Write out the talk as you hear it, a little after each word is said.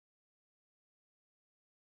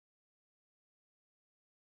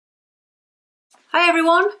Hi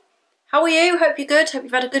everyone, how are you? Hope you're good, hope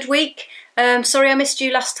you've had a good week. Sorry I missed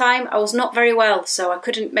you last time. I was not very well, so I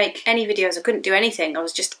couldn't make any videos, I couldn't do anything. I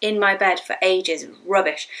was just in my bed for ages, it was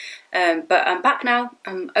rubbish. But I'm back now,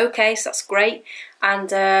 I'm okay, so that's great.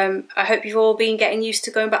 And I hope you've all been getting used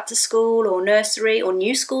to going back to school or nursery, or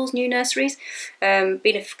new schools, new nurseries. Been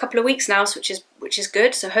a couple of weeks now, which is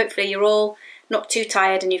good, so hopefully you're all not too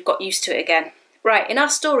tired and you've got used to it again. Right, in our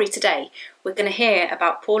story today, we're going to hear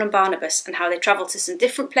about Paul and Barnabas and how they travelled to some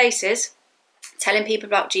different places, telling people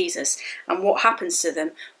about Jesus and what happens to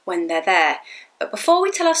them when they're there. But before we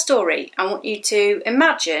tell our story, I want you to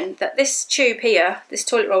imagine that this tube here, this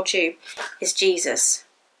toilet roll tube, is Jesus.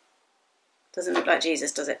 Doesn't look like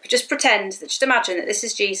Jesus, does it? But just pretend, just imagine that this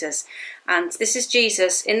is Jesus. And this is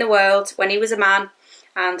Jesus in the world when he was a man,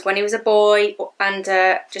 and when he was a boy and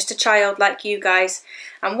just a child like you guys.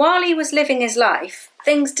 And while he was living his life,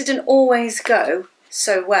 things didn't always go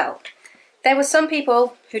so well. There were some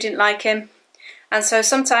people who didn't like him, and so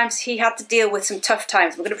sometimes he had to deal with some tough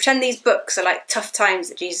times. We're going to pretend these books are like tough times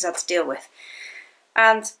that Jesus had to deal with.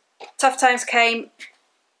 And tough times came,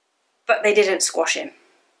 but they didn't squash him.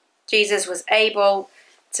 Jesus was able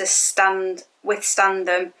to withstand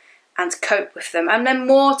them and cope with them. And then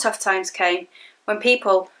more tough times came, when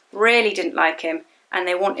people really didn't like him and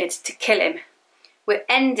they wanted to kill him. We're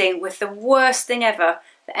ending with the worst thing ever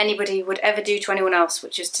that anybody would ever do to anyone else,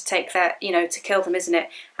 which is to take their, to kill them, isn't it?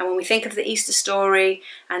 And when we think of the Easter story,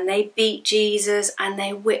 and they beat Jesus and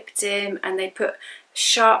they whipped him and they put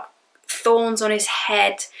sharp thorns on his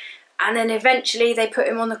head, and then eventually they put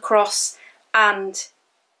him on the cross and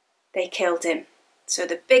they killed him. So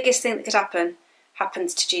the biggest thing that could happen happened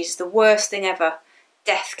to Jesus, the worst thing ever.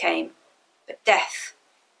 Death came. But death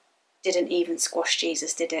didn't even squash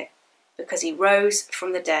Jesus, did it? Because he rose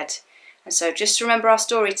from the dead. And so just remember our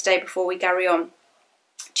story today before we carry on.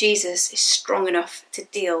 Jesus is strong enough to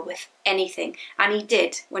deal with anything. And he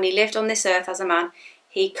did. When he lived on this earth as a man,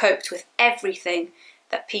 he coped with everything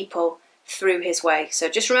that people threw his way. So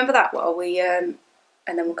just remember that while we, and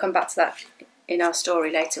then we'll come back to that in our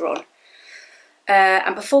story later on.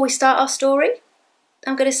 And before we start our story,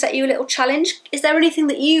 I'm going to set you a little challenge. Is there anything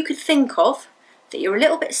that you could think of that you're a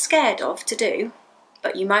little bit scared of to do,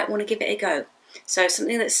 but you might want to give it a go? So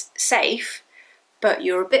something that's safe, but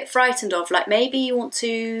you're a bit frightened of, like maybe you want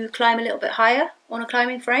to climb a little bit higher on a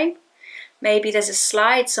climbing frame. Maybe there's a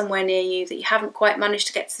slide somewhere near you that you haven't quite managed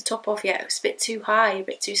to get to the top of yet. It's a bit too high, you're a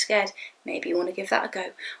bit too scared. Maybe you want to give that a go.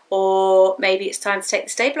 Or maybe it's time to take the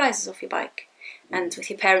stabilisers off your bike and with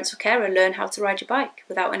your parents or carer learn how to ride your bike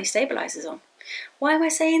without any stabilisers on. Why am I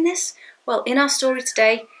saying this? Well, in our story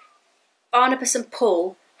today, Barnabas and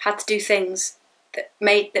Paul had to do things that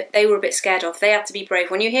they were a bit scared of. They had to be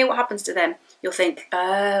brave. When you hear what happens to them, you'll think,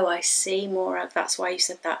 oh, I see, more. That's why you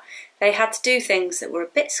said that. They had to do things that were a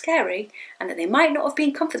bit scary and that they might not have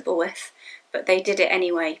been comfortable with, but they did it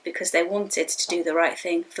anyway because they wanted to do the right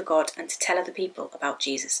thing for God and to tell other people about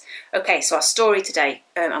Jesus. Okay, so our story today,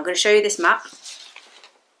 I'm going to show you this map.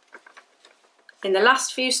 In the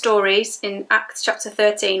last few stories, in Acts chapter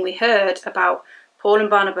 13, we heard about Paul and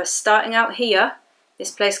Barnabas starting out here, this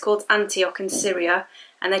place called Antioch in Syria,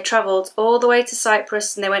 and they travelled all the way to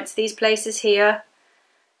Cyprus, and they went to these places here,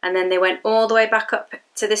 and then they went all the way back up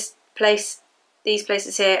to this place, these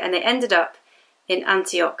places here, and they ended up in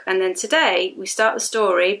Antioch. And then today, we start the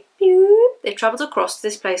story, they've travelled across to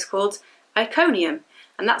this place called Iconium,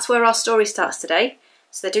 and that's where our story starts today.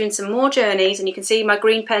 So they're doing some more journeys, and you can see my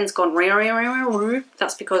green pen's gone.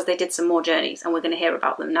 That's because they did some more journeys, and we're going to hear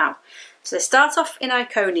about them now. So they start off in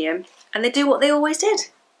Iconium, and they do what they always did.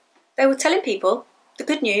 They were telling people the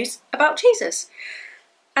good news about Jesus.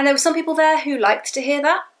 And there were some people there who liked to hear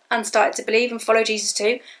that and started to believe and follow Jesus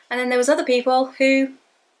too. And then there was other people who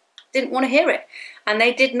didn't want to hear it. And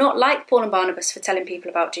they did not like Paul and Barnabas for telling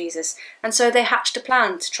people about Jesus. And so they hatched a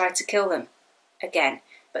plan to try to kill them again.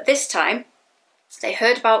 But this time,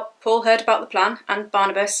 Paul heard about the plan and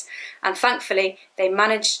Barnabas, and thankfully they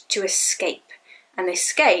managed to escape. And they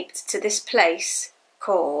escaped to this place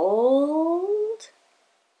called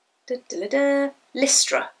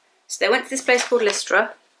Lystra. So they went to this place called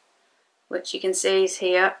Lystra, which you can see is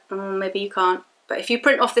here. Maybe you can't, but if you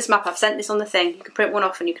print off this map, I've sent this on the thing, you can print one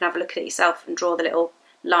off and you can have a look at it yourself and draw the little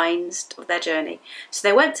lines of their journey. So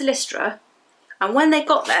they went to Lystra, and when they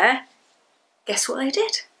got there, guess what they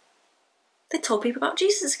did? They told people about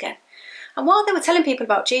Jesus again. And while they were telling people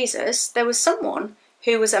about Jesus, there was someone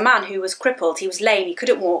who was a man who was crippled. He was lame, he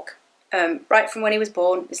couldn't walk. Right from when he was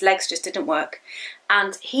born, his legs just didn't work.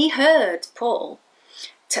 And he heard Paul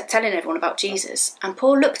telling everyone about Jesus. And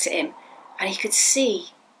Paul looked at him and he could see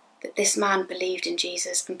that this man believed in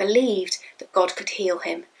Jesus and believed that God could heal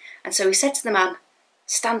him. And so he said to the man,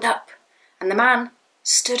 stand up. And the man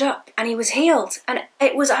stood up and he was healed. And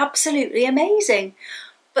it was absolutely amazing.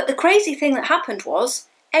 But the crazy thing that happened was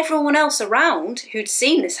everyone else around who'd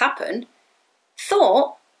seen this happen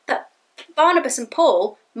thought that Barnabas and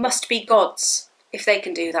Paul must be gods if they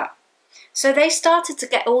can do that. So they started to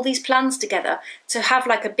get all these plans together to have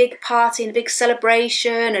like a big party and a big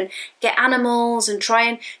celebration and get animals and try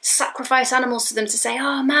and sacrifice animals to them to say,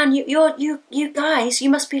 oh man, you guys, you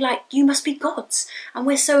must be gods, and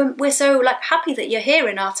we're so like happy that you're here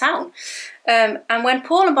in our town. And when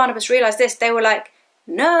Paul and Barnabas realised this, they were like,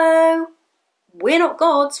 no, we're not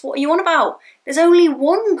gods. What are you on about? There's only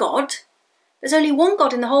one God. There's only one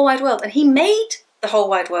God in the whole wide world, and he made the whole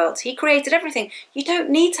wide world. He created everything. You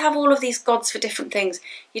don't need to have all of these gods for different things.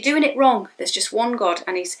 You're doing it wrong. There's just one God,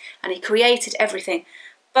 and he created everything.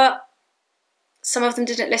 But some of them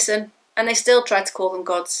didn't listen, and they still tried to call them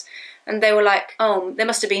gods. And they were like, oh, they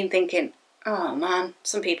must have been thinking, oh man,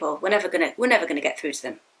 some people, we're never gonna get through to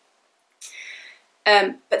them.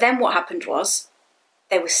 But then what happened was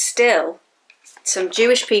there was still some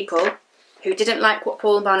Jewish people who didn't like what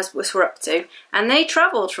Paul and Barnabas were up to, and they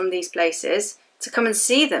travelled from these places to come and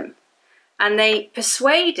see them. And they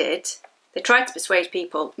tried to persuade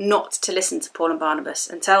people not to listen to Paul and Barnabas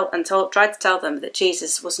and tried to tell them that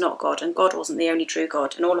Jesus was not God and God wasn't the only true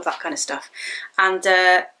God and all of that kind of stuff. And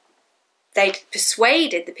they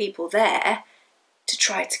persuaded the people there to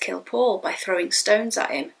try to kill Paul by throwing stones at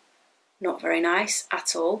him. Not very nice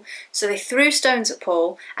at all. So they threw stones at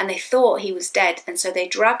Paul and they thought he was dead. And so they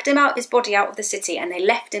dragged his body out of the city and they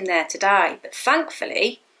left him there to die. But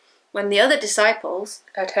thankfully, when the other disciples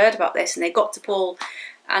had heard about this and they got to Paul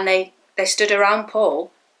and they stood around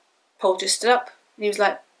Paul, Paul just stood up and he was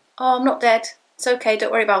like, oh, I'm not dead. It's okay.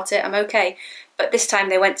 Don't worry about it. I'm okay. But this time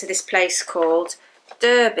they went to this place called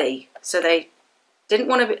Derby. So they didn't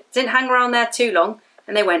hang around there too long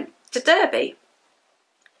and they went to Derby.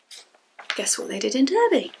 Guess what they did in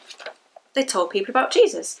Derby? They told people about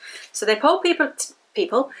Jesus. So they told people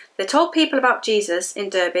about Jesus in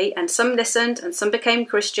Derby, and some listened and some became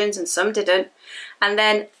Christians and some didn't. And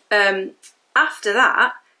then after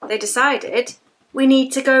that, they decided we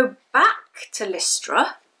need to go back to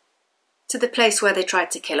Lystra, to the place where they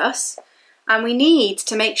tried to kill us. And we need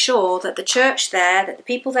to make sure that the church there, that the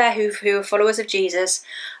people there who are followers of Jesus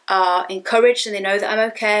are encouraged and they know that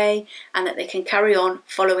I'm okay and that they can carry on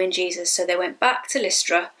following Jesus. So they went back to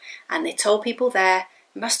Lystra and they told people there,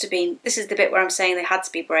 must have been, this is the bit where I'm saying they had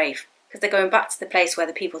to be brave, because they're going back to the place where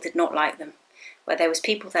the people did not like them, where there was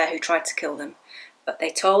people there who tried to kill them. But they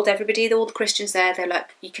told everybody, all the Christians there, they're like,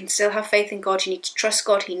 you can still have faith in God, you need to trust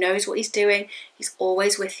God, he knows what he's doing, he's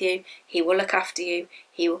always with you, he will look after you,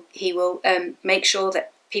 he will make sure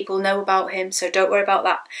that people know about him, so don't worry about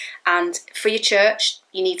that. And for your church,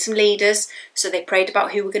 you need some leaders. So they prayed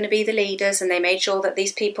about who were going to be the leaders, and they made sure that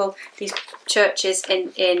these churches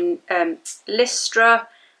in Lystra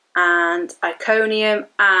and Iconium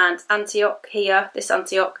and Antioch here, this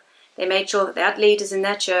Antioch, they made sure that they had leaders in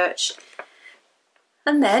their church.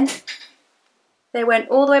 And then they went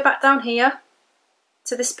all the way back down here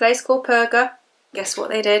to this place called Perga. Guess what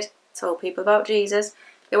they did? Told people about Jesus.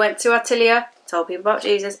 They went to Attalia, told people about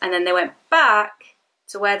Jesus, and then they went back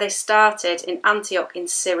to where they started in Antioch in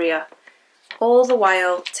Syria, all the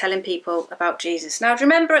while telling people about Jesus. Now, do you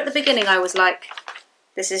remember at the beginning I was like,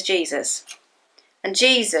 this is Jesus. And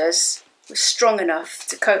Jesus was strong enough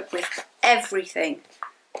to cope with everything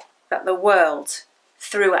that the world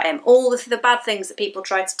threw at him. All the bad things that people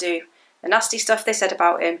tried to do, the nasty stuff they said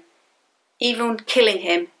about him, even killing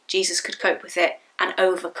him, Jesus could cope with it and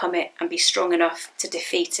overcome it and be strong enough to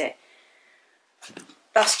defeat it.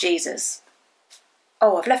 That's Jesus.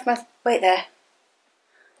 Oh, I've left my weight there.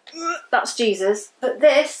 That's Jesus. But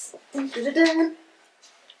this is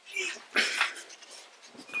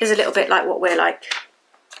a little bit like what we're like.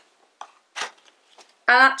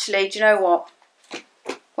 And actually, do you know what?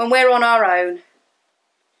 When we're on our own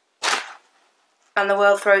and the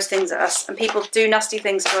world throws things at us and people do nasty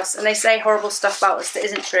things to us and they say horrible stuff about us that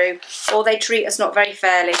isn't true, or they treat us not very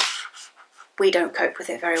fairly, we don't cope with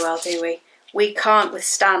it very well, do we? We can't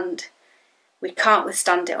withstand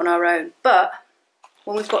it on our own. But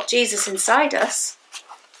when we've got Jesus inside us,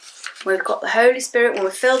 when we've got the Holy Spirit, when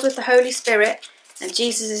we're filled with the Holy Spirit and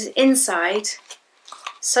Jesus is inside,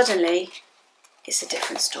 suddenly it's a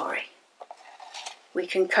different story. We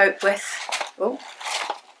can cope with... Oh,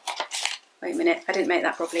 wait a minute, I didn't make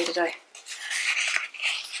that properly, did I?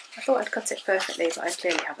 I thought I'd cut it perfectly, but I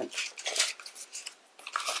clearly haven't.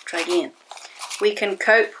 Try again. We can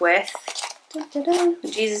cope with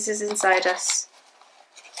When Jesus is inside us,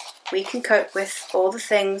 we can cope with all the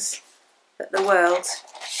things that the world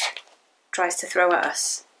tries to throw at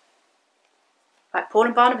us. Like Paul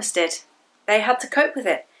and Barnabas did. They had to cope with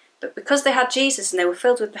it. But because they had Jesus and they were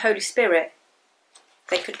filled with the Holy Spirit,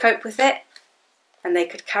 they could cope with it and they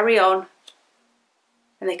could carry on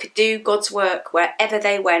and they could do God's work wherever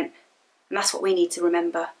they went. And that's what we need to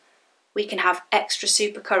remember. We can have extra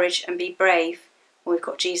super courage and be brave when we've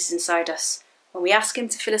got Jesus inside us. When we ask him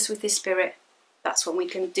to fill us with his Spirit, that's when we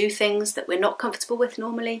can do things that we're not comfortable with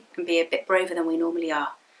normally and be a bit braver than we normally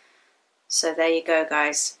are. So there you go,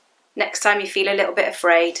 guys. Next time you feel a little bit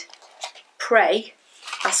afraid, pray,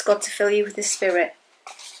 ask God to fill you with his Spirit,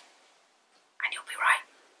 and you'll be right.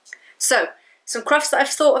 So, some crafts that I've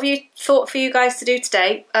thought for you guys to do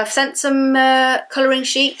today. I've sent some colouring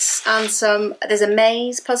sheets and there's a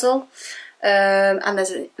maze puzzle, and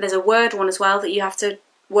there's a word one as well that you have to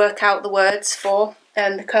work out the words for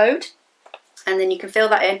and the code. And then you can fill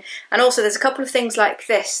that in. And also there's a couple of things like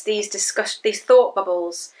this, these thought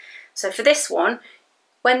bubbles. So for this one,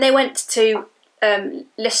 when they went to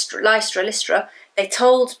Lystra, they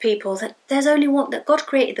told people that there's only one, that God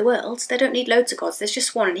created the world. They don't need loads of gods, there's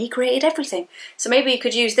just one and he created everything. So maybe you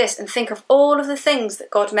could use this and think of all of the things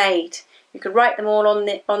that God made. You could write them all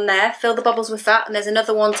on there, fill the bubbles with that, and there's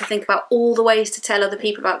another one to think about all the ways to tell other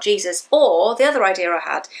people about Jesus. Or the other idea I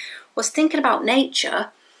had was thinking about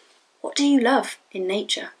nature. What do you love in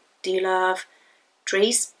nature? Do you love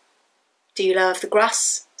trees? Do you love the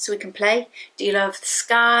grass so we can play? Do you love the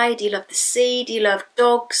sky? Do you love the sea? Do you love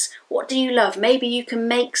dogs? What do you love? Maybe you can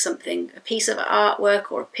make something, a piece of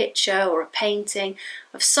artwork or a picture or a painting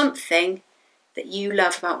of something that you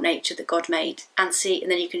love about nature that God made, and see, and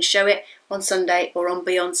then you can show it on Sunday or on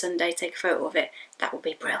Beyond Sunday, take a photo of it. That would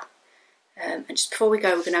be brilliant. And just before we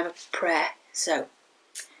go, we're going to have a prayer. So, are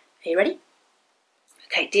you ready?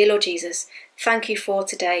 Okay, dear Lord Jesus, thank you for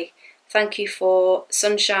today. Thank you for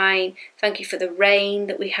sunshine. Thank you for the rain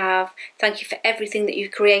that we have. Thank you for everything that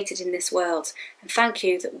you've created in this world. And thank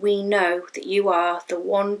you that we know that you are the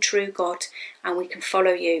one true God and we can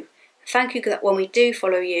follow you. Thank you that when we do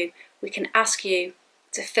follow you, we can ask you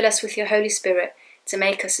to fill us with your Holy Spirit, to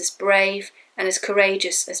make us as brave and as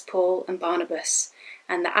courageous as Paul and Barnabas,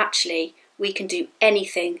 and that actually we can do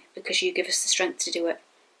anything because you give us the strength to do it.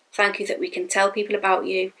 Thank you that we can tell people about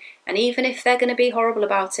you, and even if they're going to be horrible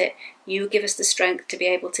about it, you give us the strength to be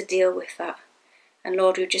able to deal with that. And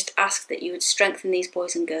Lord, we just ask that you would strengthen these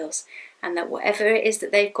boys and girls, and that whatever it is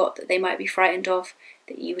that they've got that they might be frightened of,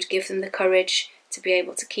 that you would give them the courage to be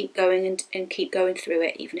able to keep going and keep going through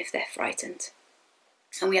it, even if they're frightened.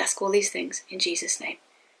 And we ask all these things in Jesus' name.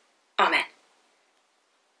 Amen.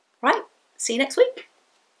 Right, see you next week.